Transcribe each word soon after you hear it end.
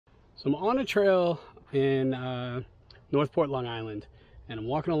So I'm on a trail in Northport, Long Island, and I'm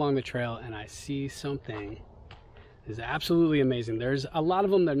walking along the trail and I see something that is absolutely amazing. There's a lot of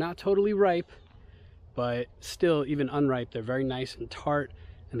them, they're not totally ripe, but still, even unripe, they're very nice and tart,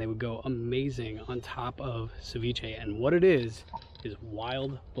 and they would go amazing on top of ceviche. And what it is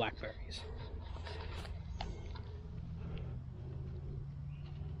wild blackberries.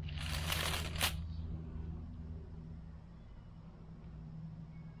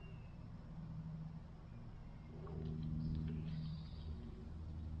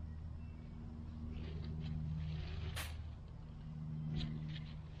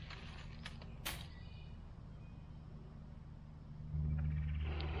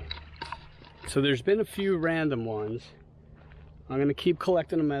 So there's been a few random ones. I'm gonna keep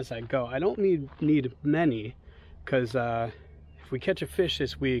collecting them as I go. I don't need many, because if we catch a fish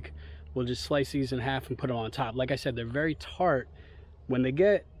this week, we'll just slice these in half and put them on top. Like I said, they're very tart. When they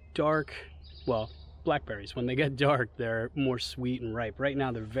get dark, well, blackberries, when they get dark, they're more sweet and ripe. Right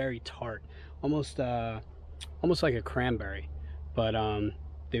now, they're very tart, almost like a cranberry. But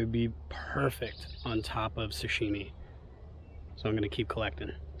they would be perfect on top of sashimi. So I'm gonna keep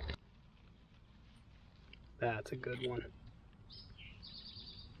collecting. That's a good one.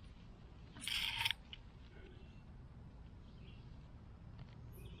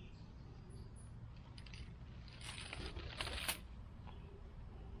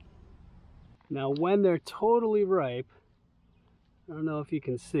 Now when they're totally ripe, I don't know if you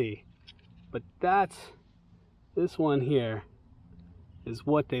can see, but this one here is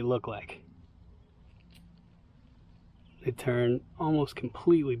what they look like. They turn almost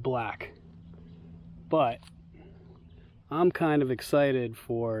completely black. But I'm kind of excited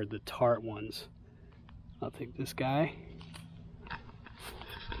for the tart ones. I'll take this guy.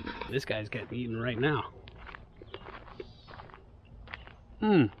 This guy's getting eaten right now.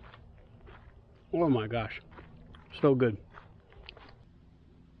 Oh my gosh, so good.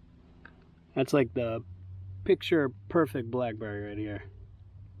 That's like the picture perfect blackberry right here.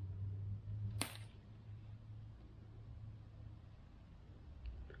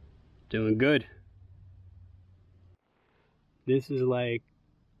 Doing good. This is like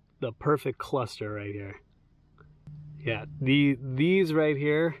the perfect cluster right here. Yeah, these right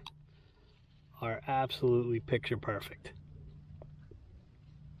here are absolutely picture perfect.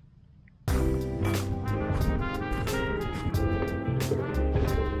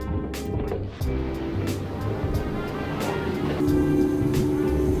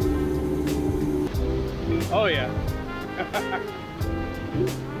 Oh yeah.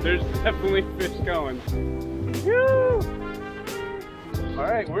 There's definitely fish going. Woo!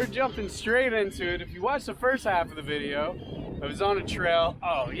 Alright, we're jumping straight into it. If you watched the first half of the video, I was on a trail.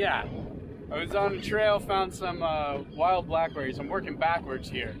 Oh yeah. I was on a trail, found some wild blackberries. I'm working backwards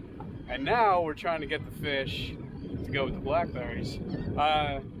here. And now we're trying to get the fish to go with the blackberries.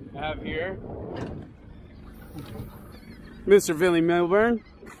 I have here Mr. Vinny Milburn.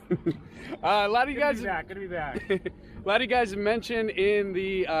 A lot of you guys, good to be back. A lot of you guys have mentioned in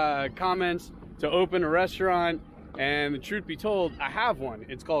the comments to open a restaurant, and the truth be told, I have one.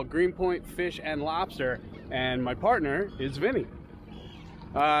 It's called Greenpoint Fish and Lobster, and my partner is Vinny.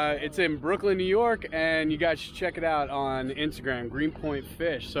 It's in Brooklyn, New York, and you guys should check it out on Instagram, Greenpoint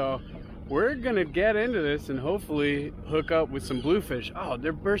Fish. So we're gonna get into this and hopefully hook up with some bluefish. Oh,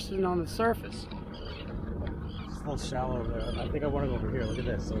 they're bursting on the surface. It's a little shallow over there. I think I want to go over here. Look at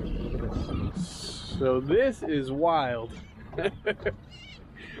this. Look at this. So this is wild.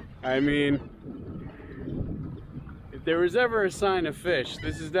 I mean, if there was ever a sign of fish,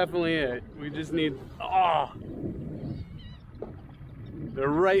 this is definitely it. We just need, oh, they're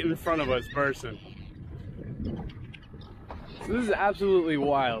right in front of us bursting. So this is absolutely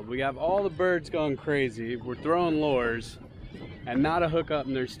wild. We have all the birds going crazy. We're throwing lures and not a hookup,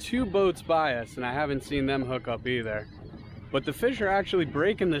 and there's two boats by us and I haven't seen them hook up either. But the fish are actually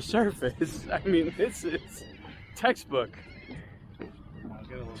breaking the surface. I mean, this is textbook. I'll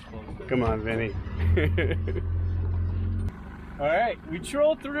get a little closer. Come on, Vinny. All right, we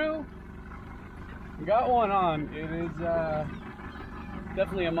trolled through. We got one on. It is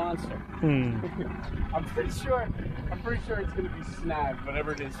definitely a monster. I'm pretty sure it's gonna be snagged,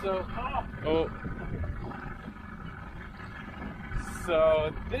 whatever it is. So,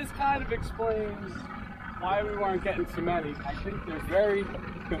 So this kind of explains why we weren't getting too many. I think they're very,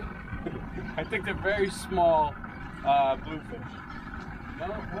 very small bluefish. No,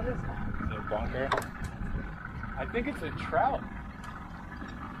 what is that? Is it a bunker? I think it's a trout.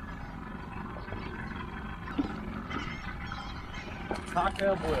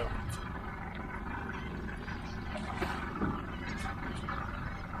 Cocktail blue.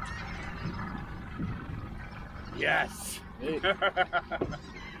 Yes.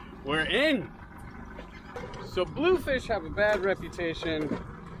 We're in. So bluefish have a bad reputation.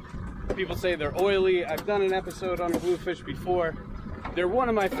 People say they're oily. I've done an episode on bluefish before. They're one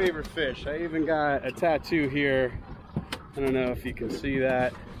of my favorite fish. I even got a tattoo here. I don't know if you can see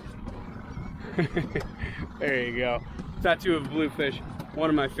that. There you go. Tattoo of bluefish. One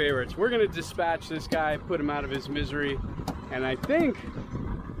of my favorites. We're gonna dispatch this guy, put him out of his misery, and I think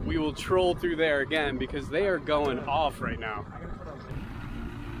we will troll through there again because they are going off right now.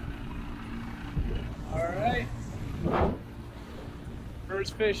 All right.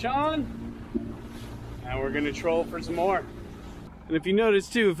 First fish on, and we're gonna troll for some more. And if you notice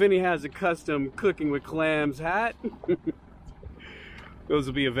too, Vinny has a custom cooking with clams hat. Those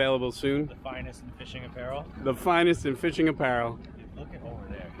will be available soon. The finest in fishing apparel. The finest in fishing apparel. Look at over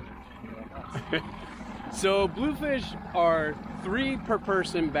there. So bluefish are 3 per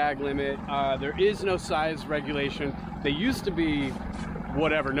person bag limit. There is no size regulation. They used to be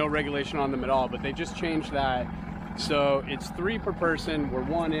whatever, no regulation on them at all, but they just changed that. So it's 3 per person. We're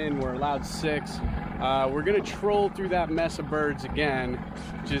 1 in, we're allowed 6. We're gonna troll through that mess of birds again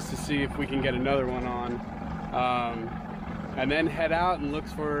just to see if we can get another one on. And then head out and look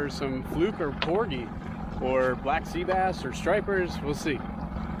for some fluke or porgy or black sea bass or stripers. We'll see.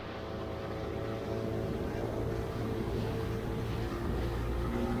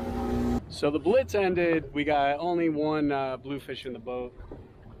 So the blitz ended. We got only 1 bluefish in the boat,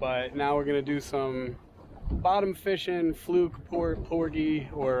 but now we're gonna do some bottom fishing, fluke, porgy,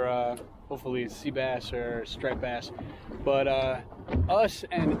 or hopefully sea bass or striped bass. But us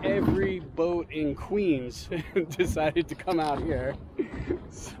and every boat in Queens decided to come out here.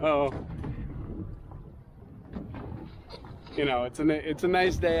 So, you know, it's a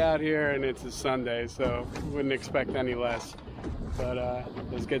nice day out here, and it's a Sunday, so wouldn't expect any less. But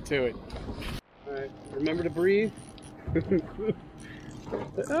let's get to it. All right, remember to breathe.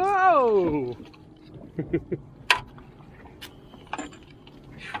 Oh!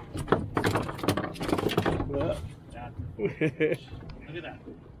 Look at that.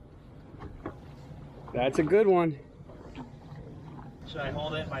 That's a good one. Should I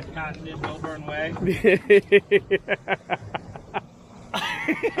hold it my patented Milburn way?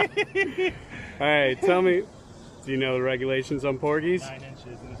 All right, tell me, do you know the regulations on porgies? 9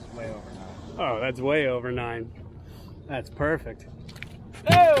 inches, and this is way over 9. Oh, that's way over 9. That's perfect.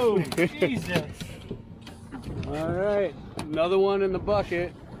 Oh, Jesus. All right, another one in the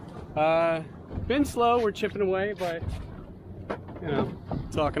bucket. Been slow, we're chipping away, but you know,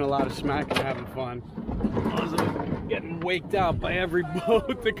 talking a lot of smack and having fun. Also getting waked out by every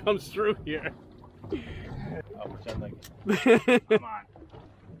boat that comes through here. Oh, which I like. Come on.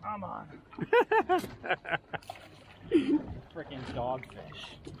 Come on. Freaking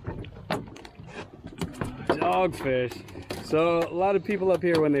dogfish. Dogfish. So a lot of people up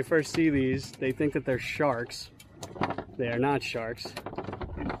here, when they first see these, they think that they're sharks. They are not sharks.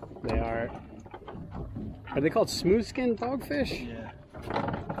 They are they called smooth skin dogfish? Yeah.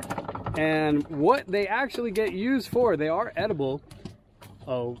 And what they actually get used for, they are edible.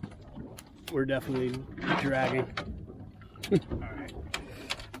 Oh, we're definitely dragging.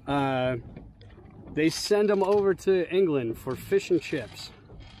 Alright. They send them over to England for fish and chips.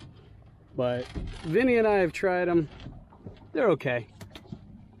 But Vinny and I have tried them. They're okay.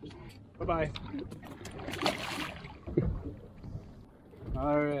 Bye-bye.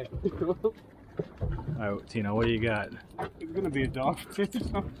 Alright. Alright, Tino, what do you got? It's gonna be a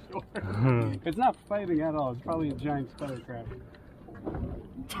dogfish, I'm sure. It's not fighting at all. It's probably a giant spider crab.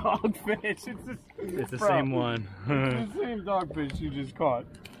 Dogfish. It's the same one. It's the same dogfish you just caught.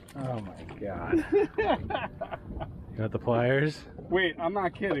 Oh my god. You got the pliers? Wait, I'm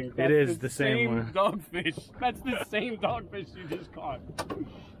not kidding. That's it is the same one. Dogfish. That's the same dogfish you just caught.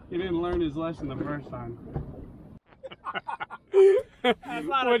 He didn't learn his lesson the first time. That's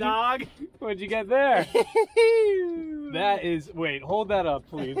not a dog. What'd you get there? That is, wait, hold that up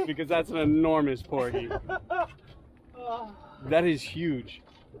please, because that's an enormous porgy. That is huge.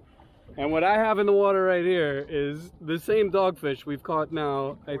 And what I have in the water right here is the same dogfish we've caught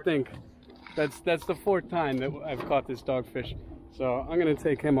now, I think. That's the 4th time that I've caught this dogfish. So I'm gonna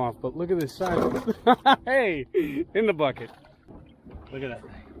take him off, but look at this size. Hey, in the bucket. Look at that.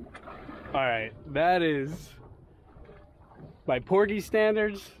 All right, that is, by porgy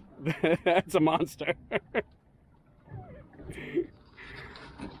standards, that's a monster.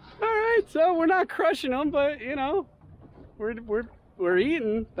 All right, so we're not crushing them, but you know, we're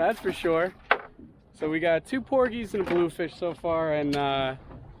eating, that's for sure. So we got 2 porgies and a bluefish so far, and a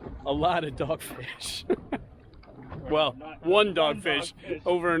lot of dogfish. Well, one dogfish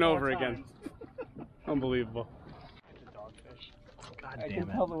over and over again. Unbelievable. God I damn can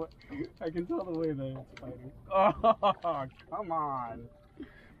it. tell the way, I can tell the way that it's fighting. Oh, come on.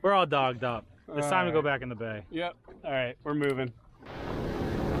 We're all dogged up. It's time to go Alright. back in the bay. Yep. All right, we're moving.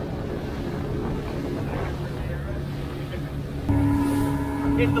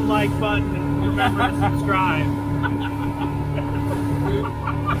 Hit the like button and remember to subscribe.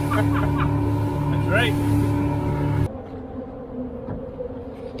 That's right.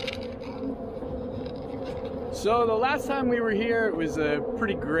 So the last time we were here, it was a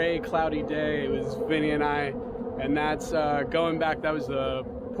pretty gray, cloudy day. It was Vinny and I, and that's going back. That was the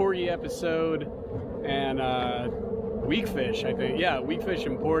porgy episode and weakfish, I think. Yeah, weakfish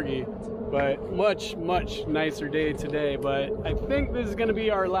and porgy. But much nicer day today. But I think this is going to be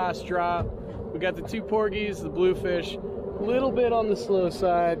our last drop. We got the 2 porgies, the bluefish, a little bit on the slow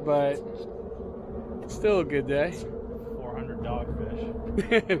side, but still a good day. 400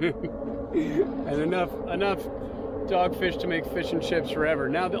 dogfish. And enough dogfish to make fish and chips forever.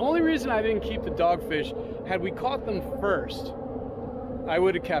 Now, the only reason I didn't keep the dogfish, had we caught them first, I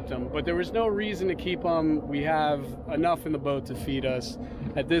would have kept them, but there was no reason to keep them. We have enough in the boat to feed us.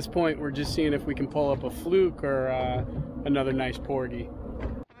 At this point, we're just seeing if we can pull up a fluke or another nice porgy.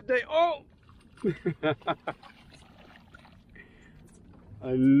 Oh!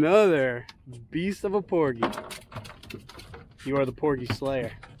 Another beast of a porgy. You are the porgy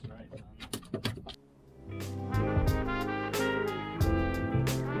slayer.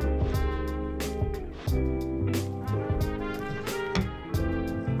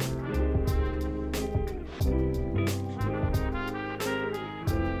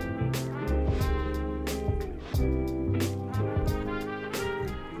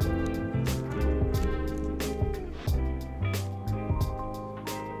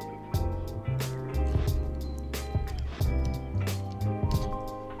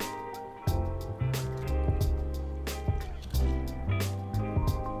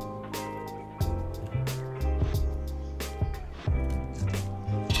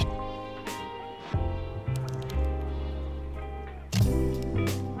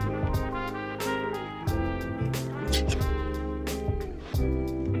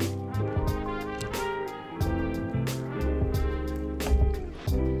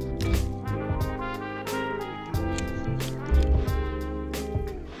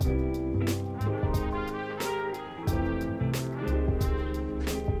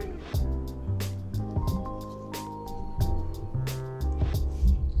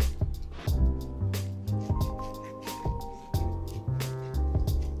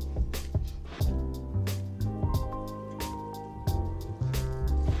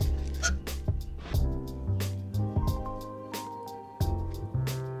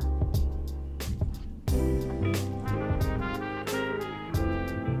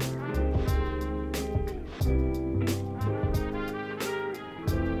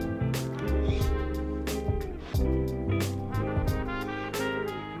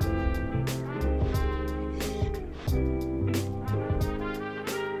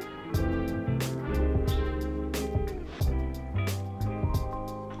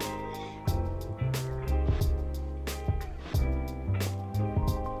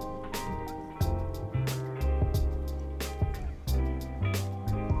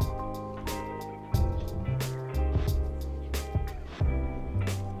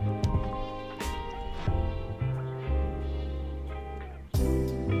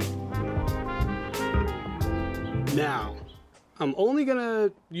 Now, I'm only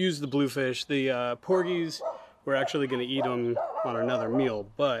gonna use the bluefish. The porgies, we're actually gonna eat them on another meal,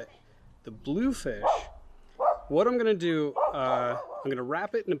 but the bluefish, what I'm gonna do, I'm gonna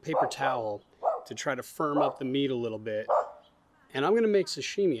wrap it in a paper towel to try to firm up the meat a little bit, and I'm gonna make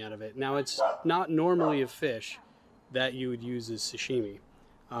sashimi out of it. Now, it's not normally a fish that you would use as sashimi,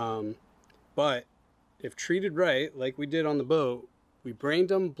 but if treated right, like we did on the boat, we brained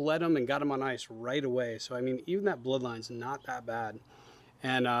them, bled them, and got them on ice right away. So, I mean, even that bloodline's not that bad.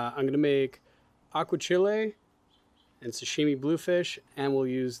 And I'm going to make aguachile and sashimi bluefish, and we'll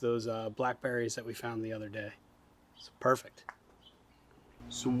use those blackberries that we found the other day. So, perfect.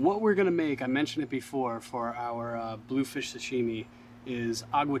 So what we're going to make, I mentioned it before, for our bluefish sashimi is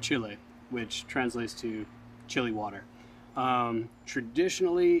aguachile, which translates to chili water.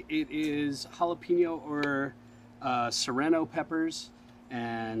 Traditionally, it is jalapeno or serrano peppers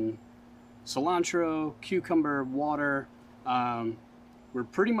and cilantro, cucumber, water. We're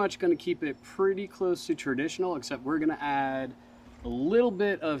pretty much going to keep it pretty close to traditional, except we're going to add a little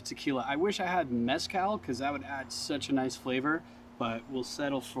bit of tequila. I wish I had mezcal because that would add such a nice flavor, but we'll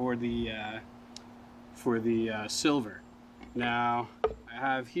settle for the silver. Now I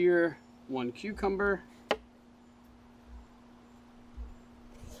have here one cucumber,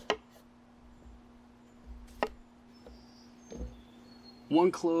 1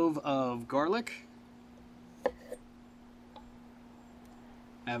 clove of garlic.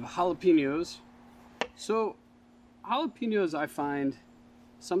 I have jalapenos. So jalapenos, I find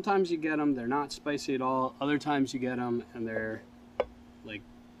sometimes you get them, they're not spicy at all. Other times you get them and they're like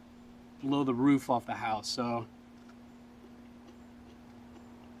blow the roof off the house. So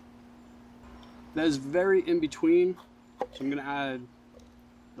that is very in between. So I'm gonna add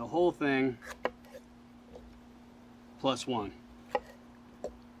the whole thing plus 1.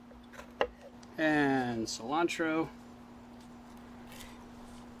 And cilantro,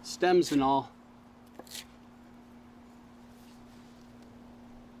 stems and all.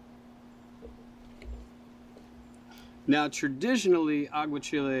 Now traditionally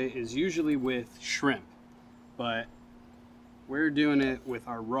aguachile is usually with shrimp, but we're doing it with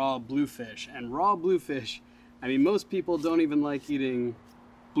our raw bluefish. And raw bluefish, I mean, most people don't even like eating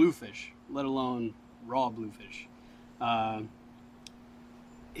bluefish, let alone raw bluefish.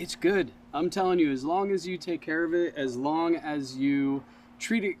 It's good. I'm telling you, as long as you take care of it, as long as you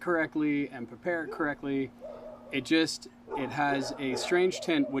treat it correctly and prepare it correctly, it has a strange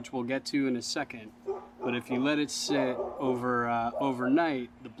tint, which we'll get to in a second. But if you let it sit overnight,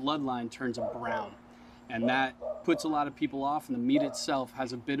 the bloodline turns a brown. And that puts a lot of people off, and the meat itself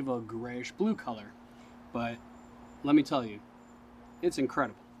has a bit of a grayish blue color. But let me tell you, it's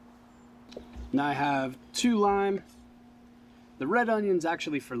incredible. Now I have 2 lime. The red onion's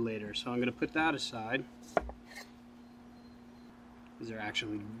actually for later, so I'm gonna put that aside. These are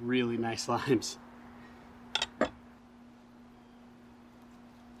actually really nice limes.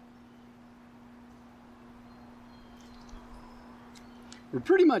 We're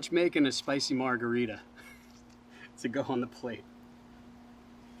pretty much making a spicy margarita to go on the plate.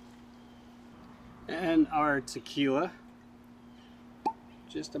 And our tequila,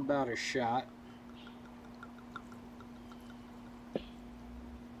 just about a shot.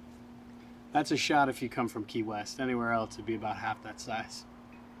 That's a shot if you come from Key West. Anywhere else it'd be about half that size.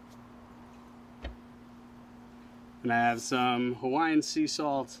 And I have some Hawaiian sea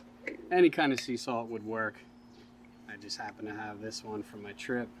salt. Any kind of sea salt would work. I just happen to have this one from my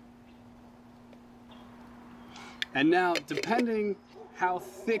trip. And now, depending how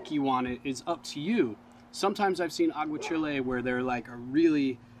thick you want it is up to you. Sometimes I've seen aguachile where they're like a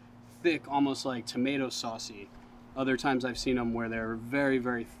really thick, almost like tomato saucy. Other times I've seen them where they're very,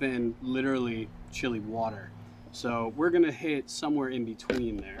 very thin, literally chili water. So we're gonna hit somewhere in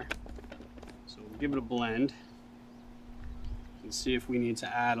between there. So we'll give it a blend and see if we need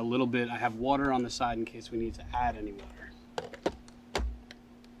to add a little bit. I have water on the side in case we need to add any water.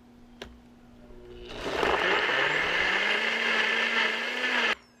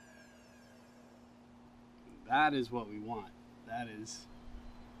 That is what we want. That is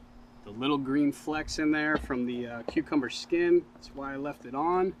the little green flecks in there from the cucumber skin. That's why I left it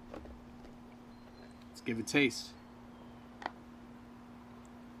on. Let's give it a taste.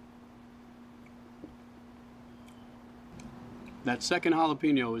 That second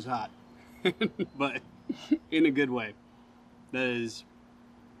jalapeno was hot, but in a good way. That is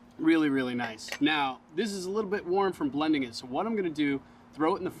really, really nice. Now, this is a little bit warm from blending it, so what I'm gonna do,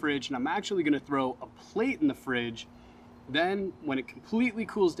 throw it in the fridge, and I'm actually gonna throw a plate in the fridge. Then, when it completely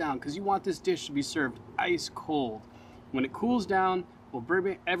cools down, because you want this dish to be served ice cold, when it cools down, we'll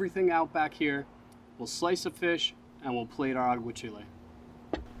bring everything out back here, we'll slice the fish, and we'll plate our aguachile.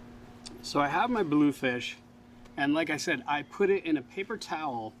 So I have my bluefish, and like I said, I put it in a paper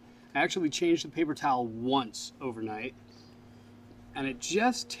towel. I actually changed the paper towel once overnight, and it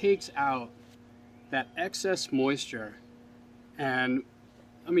just takes out that excess moisture. And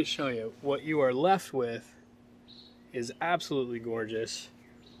let me show you, what you are left with is absolutely gorgeous,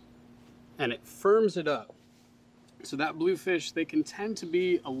 and it firms it up. So that bluefish, they can tend to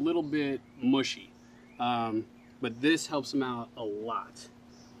be a little bit mushy, but this helps them out a lot.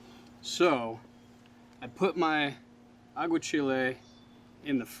 So I put my aguachile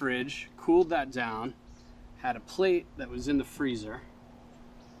in the fridge, cooled that down, had a plate that was in the freezer.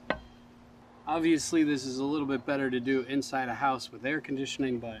 Obviously this is a little bit better to do inside a house with air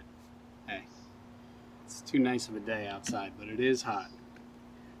conditioning, but hey, it's too nice of a day outside, but it is hot.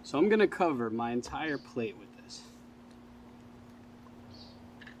 So I'm gonna cover my entire plate with this.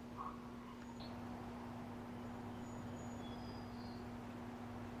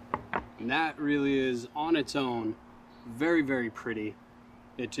 And that really is on its own very, very pretty.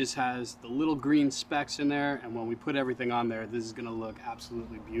 It just has the little green specks in there, and when we put everything on there, this is gonna look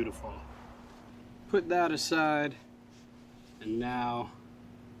absolutely beautiful. Put that aside, and now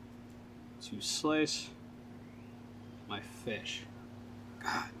to slice my fish.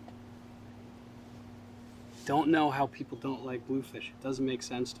 God. Don't know how people don't like bluefish. It doesn't make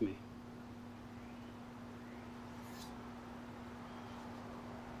sense to me.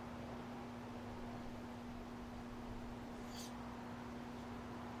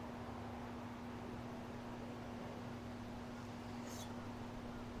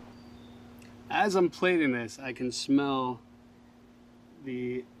 As I'm plating this, I can smell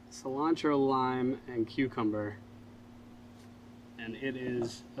the cilantro, lime, and cucumber, and it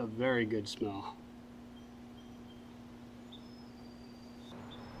is a very good smell.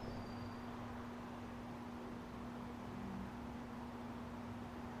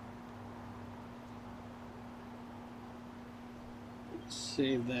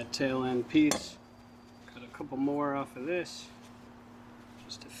 Save that tail end piece. Cut a couple more off of this,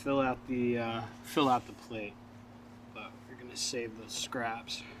 just to fill out the plate. But we're gonna save those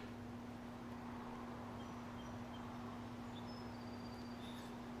scraps.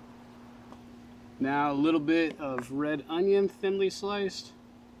 Now a little bit of red onion, thinly sliced.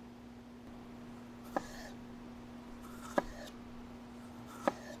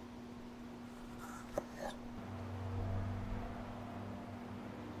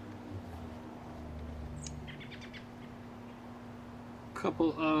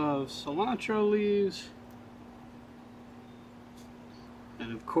 Couple of cilantro leaves,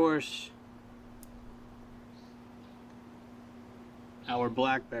 and of course our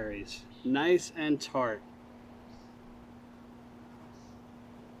blackberries, nice and tart.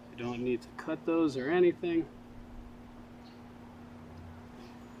 You don't need to cut those or anything.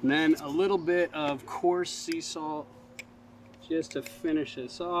 And then a little bit of coarse sea salt just to finish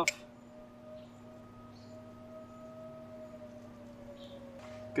this off.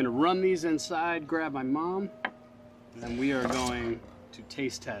 Gonna run these inside, grab my mom, and then we are going to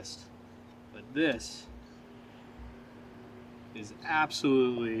taste test. But this is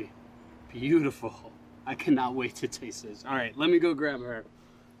absolutely beautiful. I cannot wait to taste this. All right, let me go grab her.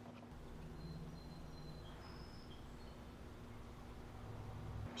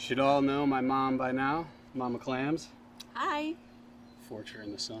 Should all know my mom by now, Mama Clams. Hi. Forge her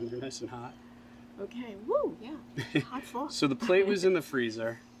in the sun, they're nice and hot. Okay, woo, yeah, hot fall. So the plate was in the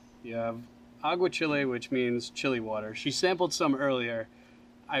freezer. You have Aguachile, which means chili water. She sampled some earlier.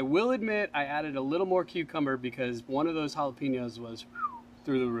 I will admit I added a little more cucumber because one of those jalapenos was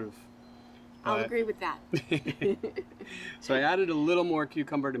through the roof. I'll agree with that. So I added a little more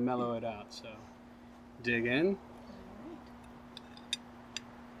cucumber to mellow it out. So dig in.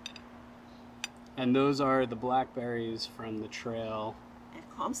 And those are the blackberries from the trail. At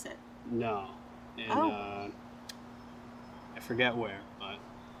Comset. No. And I forget where, but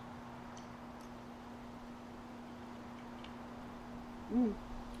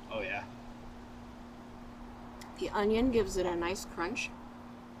oh yeah. The onion gives it a nice crunch.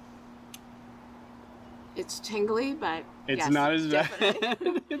 It's tingly, but it's yes, not as bad.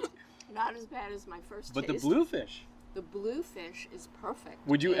 Not as bad as my first But taste. the bluefish. The bluefish is perfect.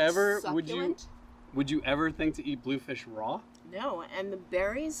 Would you It's ever succulent. would you ever think to eat bluefish raw? No, and the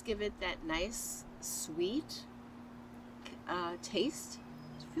berries give it that nice sweet taste.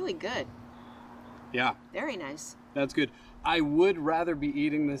 It's really good. Yeah. Very nice. That's good. I would rather be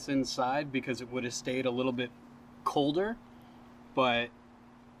eating this inside because it would have stayed a little bit colder, but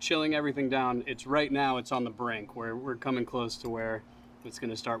chilling everything down, it's right now it's on the brink where we're coming close to where it's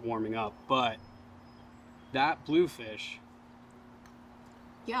going to start warming up. But that bluefish,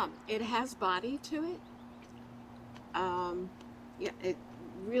 Yeah, it has body to it. Yeah, it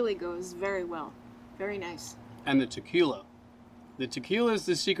really goes very well. Very nice. and the tequila. The tequila is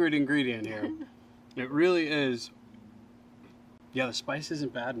the secret ingredient here. It really is. Yeah, the spice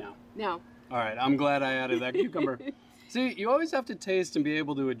isn't bad now. No. All right, I'm glad I added that cucumber. See, you always have to taste and be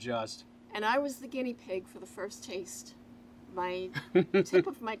able to adjust. And I was the guinea pig for the first taste. My tip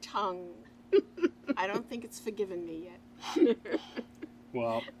of my tongue, I don't think it's forgiven me yet.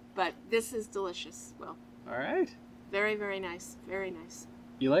 Well. But this is delicious. Well. All right. Very, very nice. Very nice.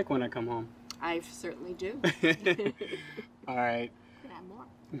 You like when I come home? I certainly do. All right. Could have more.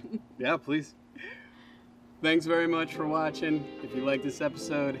 Yeah, please. Thanks very much for watching. If you like this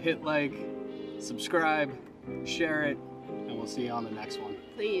episode, hit like, subscribe, share it, and we'll see you on the next one.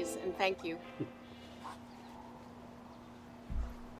 Please, and thank you.